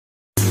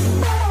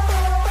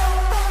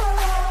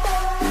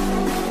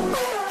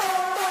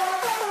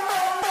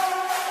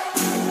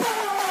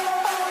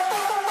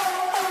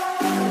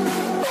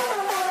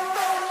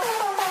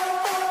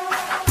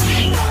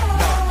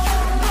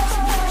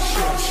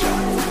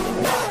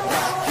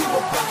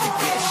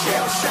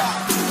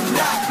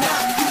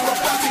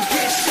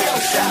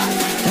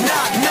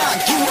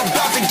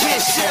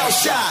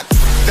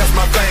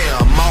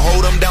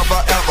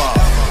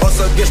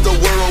against the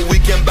world, we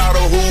can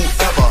battle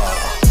whoever.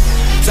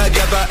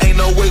 Together ain't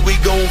no way we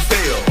gon'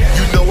 fail.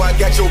 You know I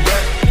got your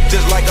back,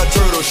 just like a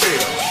turtle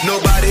shell.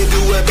 Nobody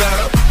do it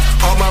better.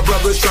 All my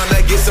brothers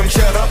tryna get some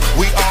cheddar.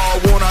 We all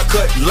wanna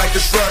cut like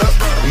the shredder.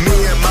 Me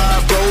and my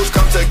bros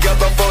come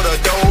together for the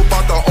dough.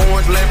 Bought the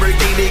orange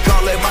Lamborghini,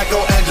 call it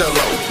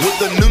Michelangelo. With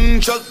the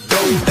nunchuck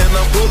dough, and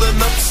I'm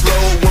pulling up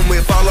slow. When we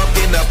fall up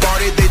in the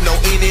party, they know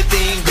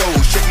anything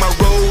goes. Check my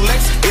Rolex,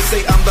 it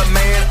say I'm the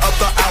man of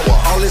the hour.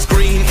 All this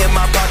green in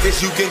my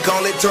pockets, you can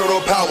call it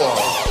turtle power.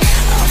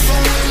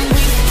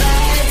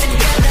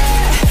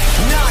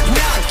 Knock,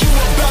 knock, you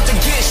about to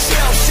get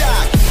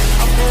shell-shocked.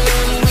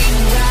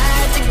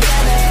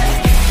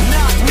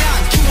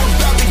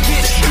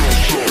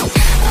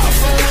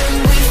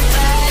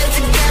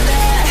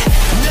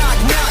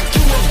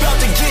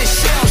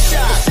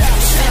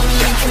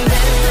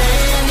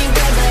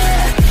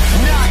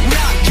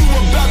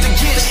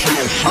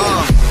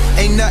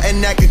 Ain't nothing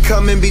that could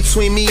come in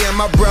between me and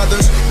my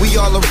brothers. We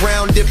all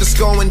around if it's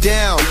going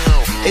down.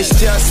 It's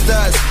just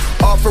us,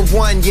 all for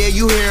one. Yeah,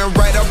 you hearin'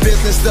 right, our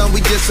business done.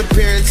 We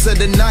disappear into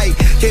the night.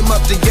 Came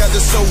up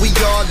together, so we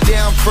all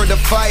down for the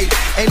fight.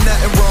 Ain't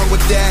nothing wrong with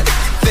that.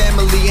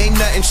 Family ain't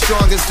nothing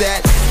strong as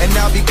that. And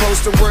I'll be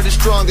close to where the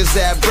strongest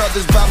at.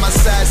 Brothers by my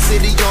side,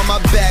 city on my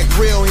back.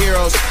 Real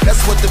heroes, that's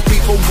what the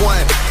people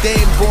want. They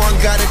ain't born,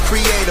 gotta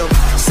create them.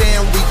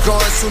 Saying we gone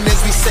soon as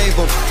we save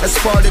them. That's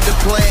part of the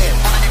plan.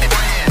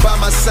 By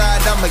my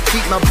side, I'ma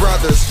keep my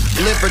brothers.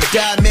 Live or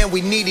die, man,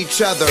 we need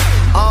each other.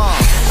 Knock,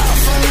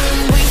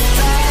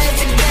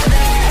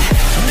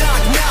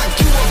 knock,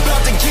 you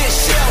about to get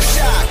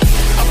shell-shocked.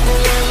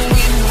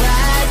 We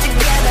ride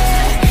together.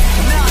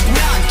 Knock,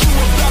 knock, you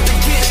about to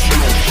get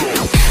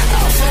shell-shocked.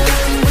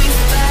 We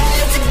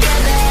fight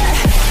together.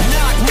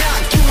 Knock,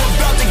 knock, you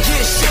about to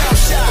get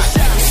shell-shocked.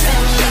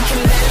 We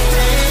can better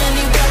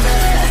any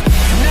weather.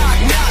 Knock,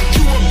 knock,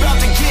 you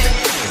about to get.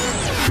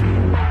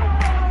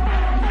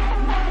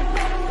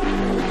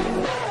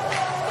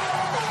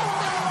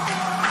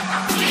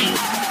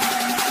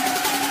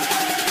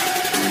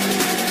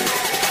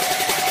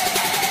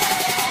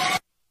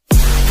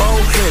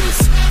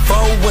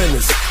 Four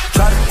winners.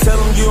 Try to tell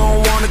them you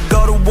don't wanna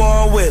go to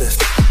war with us.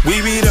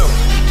 We beat them,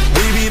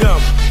 we beat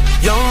them.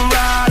 Young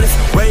riders,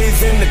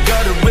 raised in the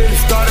gutter, really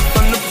started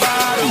from the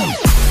bottom.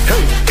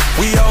 Hey,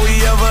 we all we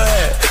ever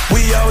had,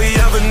 we all we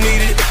ever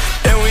needed,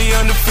 and we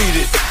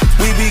undefeated.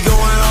 We be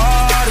going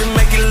hard and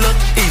make it look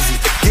easy.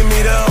 Give me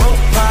the whole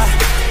pie,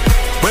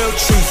 real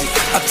cheesy.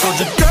 I told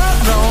your girl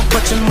no,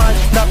 but you might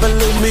not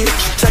believe me.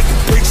 She taking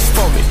pictures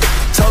for me,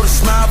 told her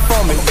smile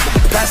for me.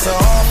 Pass her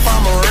off,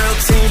 I'm a real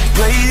team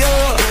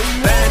player.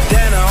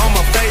 Bandana on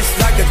my face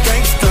like a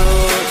gangster.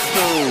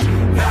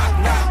 Knock,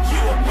 knock,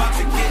 you about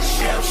to get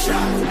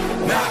shell-shocked.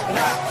 Knock,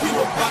 knock, you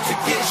about to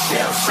get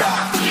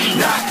shell-shocked.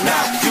 Knock,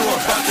 knock, you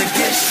about to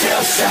get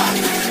shell-shocked.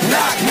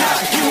 Knock,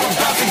 knock, you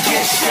about to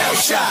get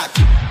shell-shocked.